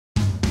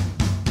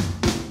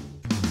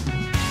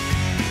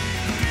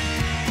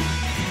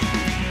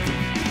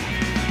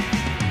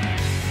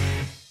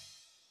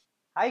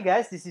Hi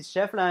guys, this is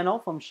Chef Lionel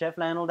from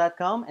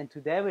cheflionel.com, and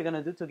today we're going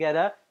to do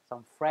together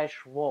some fresh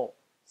roll.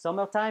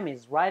 Summertime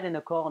is right in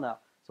the corner,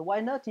 so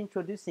why not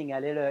introducing a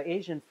little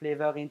Asian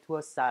flavor into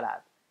a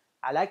salad?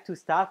 I like to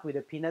start with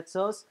a peanut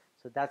sauce,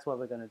 so that's what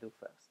we're going to do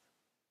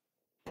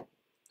first.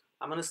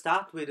 I'm going to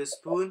start with a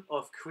spoon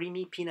of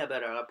creamy peanut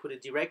butter. I put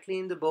it directly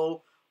in the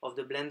bowl of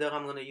the blender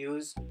I'm going to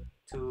use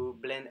to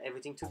blend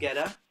everything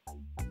together.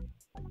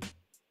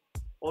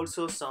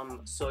 Also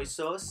some soy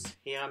sauce.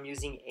 Here I'm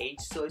using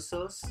aged soy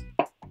sauce.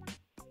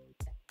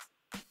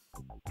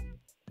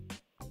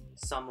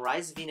 Some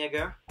rice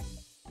vinegar.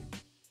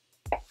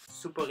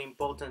 Super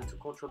important to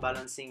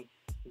counterbalancing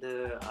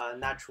the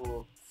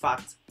natural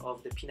fat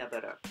of the peanut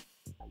butter.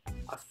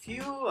 A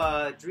few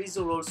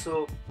drizzle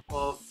also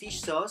of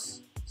fish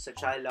sauce,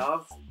 such I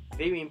love.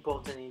 Very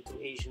important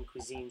into Asian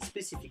cuisine,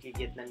 specifically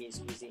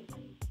Vietnamese cuisine.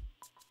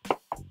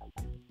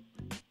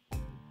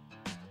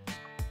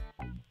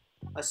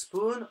 A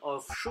spoon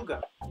of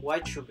sugar,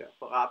 white sugar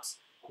perhaps,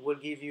 will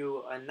give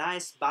you a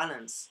nice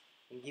balance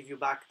and give you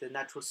back the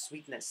natural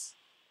sweetness.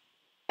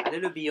 A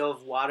little bit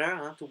of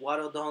water to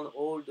water down.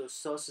 All the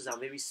sauces are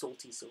very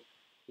salty, so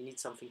you need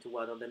something to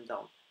water them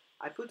down.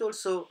 I put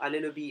also a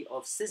little bit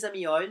of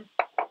sesame oil.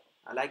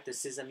 I like the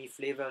sesame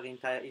flavor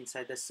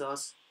inside the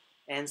sauce,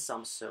 and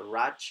some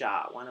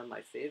sriracha, one of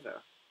my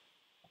favorite.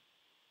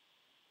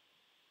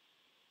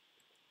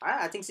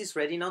 Alright, I think this is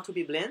ready now to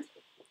be blended.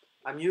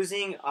 I'm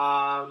using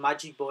a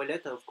magic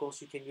boilet. Of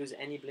course, you can use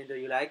any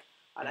blender you like.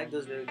 I like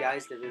those little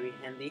guys, they're very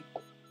handy.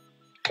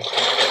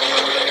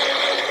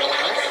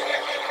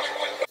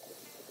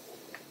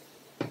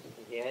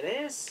 Here it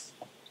is,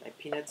 my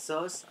peanut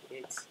sauce,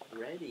 it's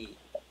ready.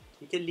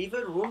 You can leave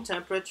it room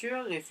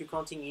temperature if you're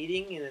counting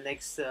eating in the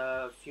next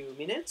few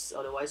minutes.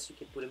 Otherwise, you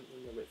can put them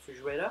in the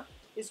refrigerator.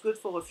 It's good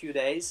for a few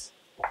days.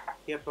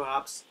 Here,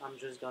 perhaps, I'm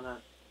just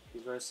gonna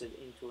reverse it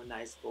into a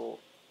nice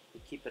bowl to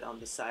keep it on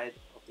the side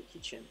of the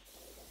kitchen.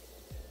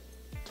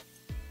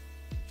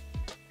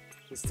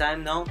 It's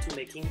time now to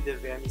making the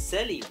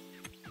vermicelli.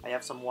 I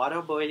have some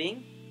water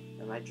boiling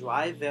and my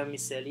dry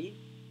vermicelli,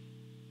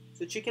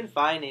 which you can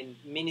find in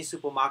many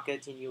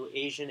supermarkets in your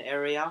Asian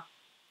area.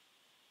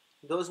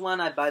 Those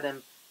ones, I buy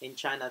them in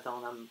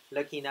Chinatown. I'm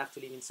lucky enough to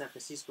live in San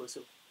Francisco,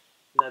 so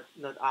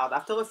not hard.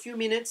 After a few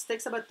minutes,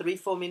 takes about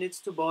 3-4 minutes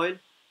to boil.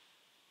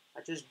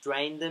 I just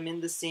drain them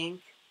in the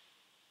sink.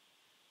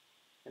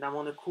 And I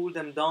want to cool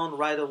them down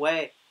right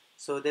away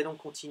so they don't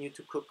continue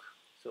to cook.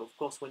 So of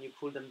course, when you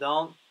cool them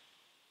down,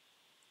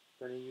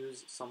 I'm going to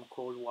use some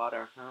cold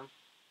water.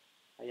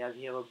 I have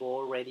here a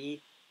bowl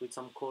ready with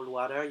some cold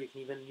water. You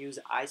can even use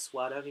ice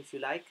water if you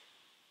like.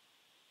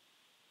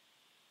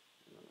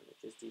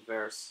 Just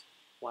reverse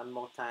one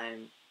more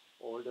time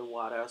all the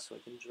water so I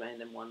can drain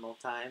them one more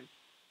time.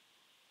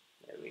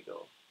 There we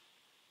go.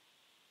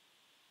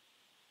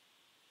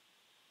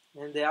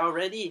 And they are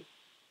ready.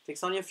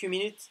 Takes only a few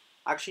minutes.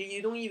 Actually,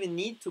 you don't even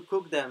need to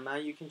cook them.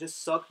 You can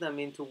just soak them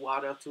into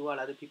water too. A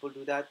lot of people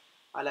do that.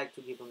 I like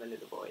to give them a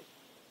little boil.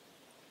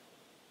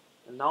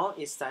 And now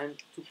it's time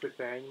to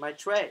preparing my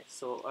tray.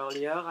 So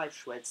earlier I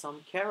shred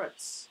some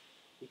carrots.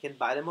 You can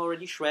buy them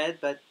already shred,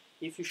 but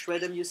if you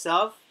shred them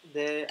yourself,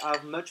 they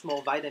have much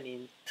more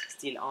vitamin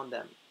still on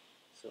them.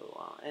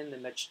 So and they're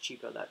much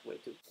cheaper that way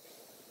too.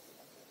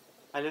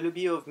 A little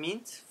bit of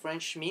mint,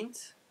 French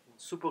mint,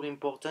 super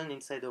important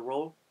inside the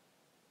roll.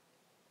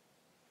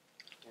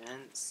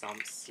 And some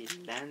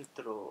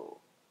cilantro.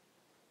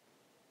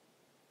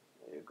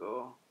 There you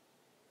go.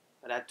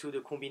 That too,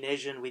 the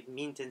combination with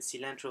mint and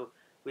cilantro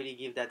really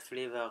give that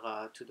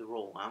flavor to the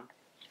roll.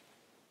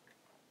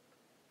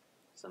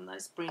 Some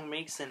nice spring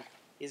mix, and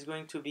it's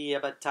going to be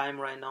about time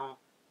right now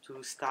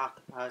to start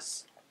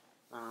us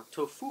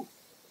tofu.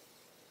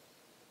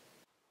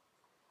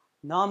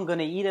 Now I'm going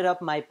to heat it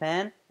up my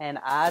pan and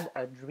add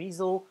a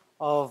drizzle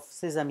of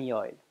sesame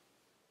oil.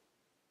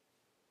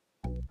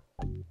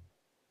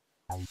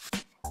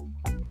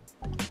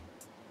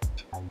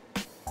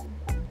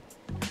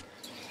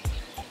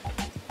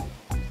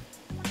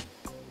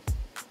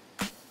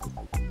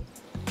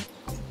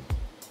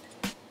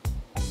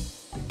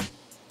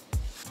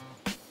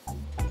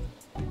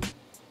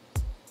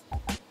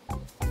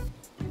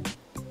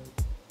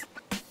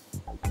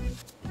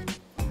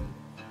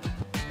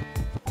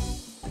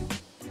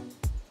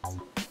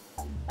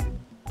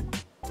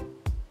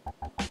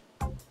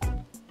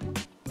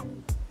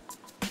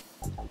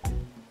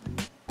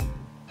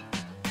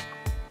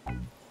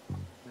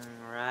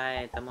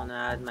 I'm gonna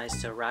add my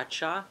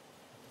sriracha,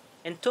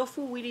 and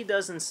tofu really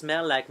doesn't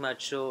smell like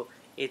much, so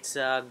it's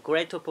a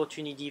great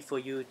opportunity for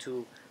you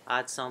to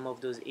add some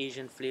of those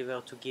Asian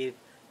flavor to give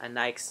a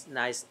nice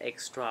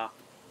extra,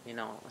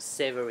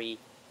 savory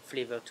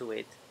flavor to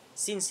it.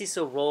 Since it's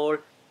a roll,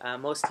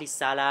 mostly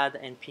salad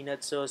and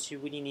peanut sauce, you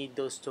really need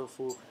those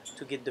tofu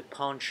to get the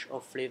punch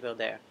of flavor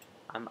there.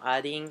 I'm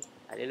adding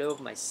a little of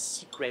my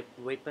secret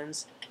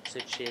weapons,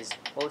 such as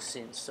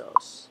hoisin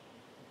sauce.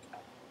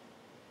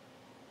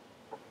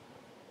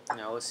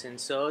 Now hoisin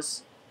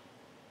sauce,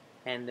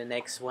 and the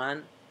next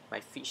one, my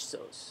fish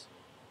sauce.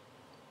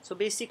 So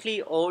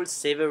basically all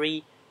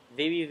savory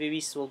very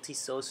salty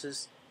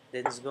sauces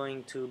that is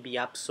going to be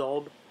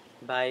absorbed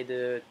by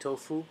the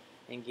tofu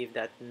and give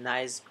that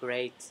nice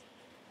great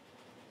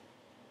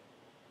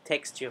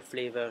texture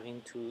flavor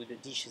into the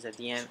dishes at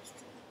the end.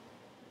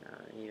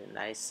 Need a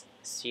nice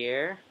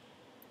sear.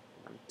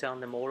 Turn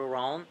them all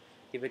around,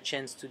 give a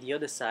chance to the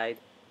other side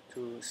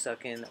to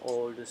suck in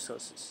all the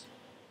sauces.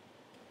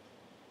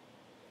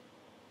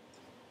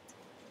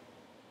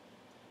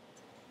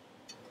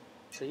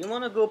 So you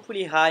want to go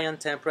pretty high on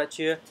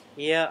temperature.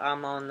 Here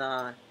I'm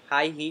on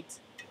high heat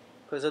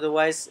because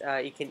otherwise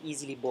it can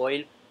easily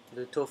boil.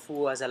 The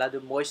tofu has a lot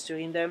of moisture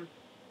in them,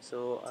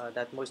 so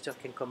that moisture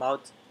can come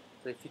out.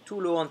 So if you're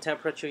too low on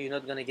temperature, you're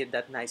not going to get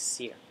that nice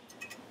sear.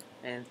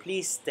 And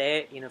please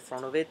stay in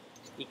front of it.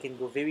 It can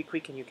go very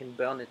quick and you can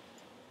burn it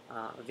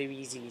very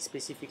easily,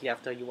 specifically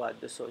after you add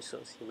the soy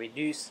sauce. You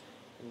reduce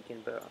and you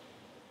can burn.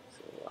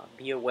 So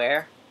be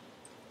aware.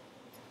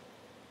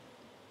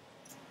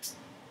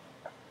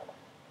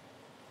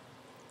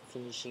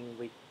 Finishing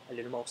with a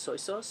little more soy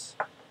sauce.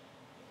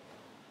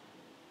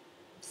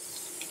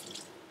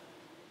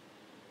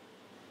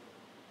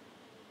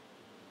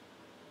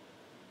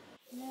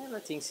 And I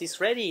think it's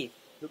ready.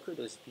 Look at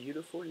those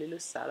beautiful little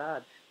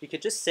salad. You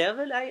can just serve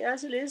it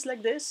as it is,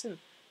 like this, and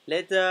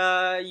let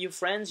your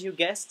friends, your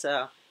guests,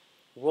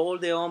 roll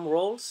their own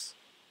rolls.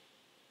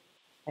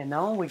 And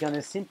now we're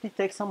gonna simply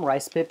take some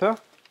rice paper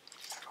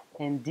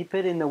and dip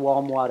it in the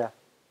warm water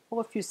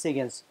for a few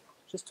seconds,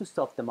 just to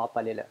soften them up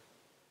a little.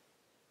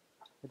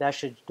 That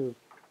should do.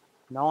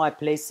 Now I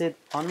place it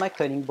on my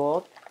cutting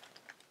board.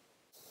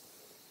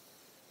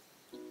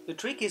 The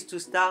trick is to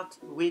start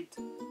with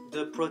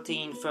the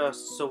protein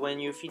first, so when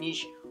you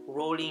finish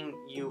rolling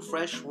your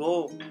fresh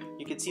roll,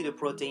 you can see the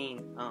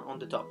protein on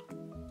the top.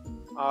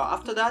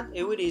 After that,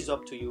 it really is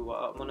up to you.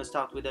 I'm gonna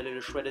start with a little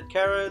shredded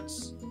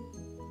carrots,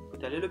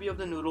 with a little bit of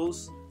the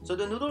noodles. So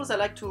the noodles, I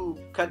like to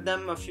cut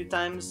them a few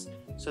times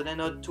so they're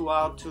not too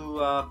hard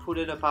to pull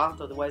it apart,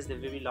 otherwise they're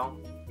very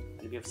long.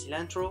 A little bit of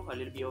cilantro, a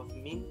little bit of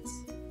mint.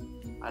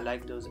 I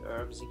like those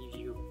herbs, they give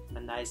you a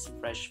nice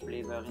fresh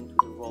flavor into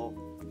the roll.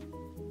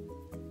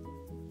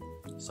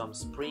 Some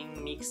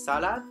spring mix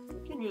salad.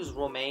 You can use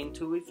romaine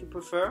too if you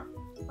prefer.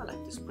 I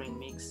like the spring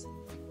mix.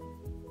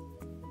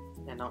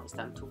 And now it's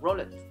time to roll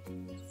it.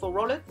 For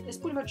roll it, it's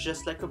pretty much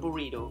just like a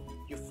burrito.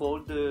 You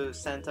fold the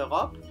center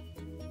up,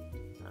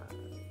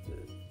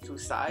 the two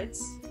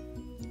sides,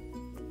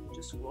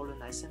 just roll it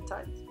nice and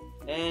tight.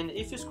 And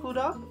if you screwed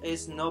up,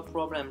 it's no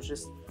problem,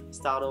 just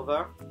start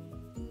over.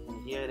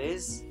 And here it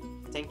is.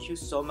 Thank you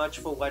so much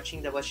for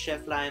watching. That was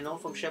Chef Lionel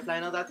from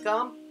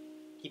cheflionel.com.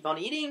 Keep on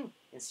eating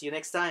and see you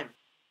next time.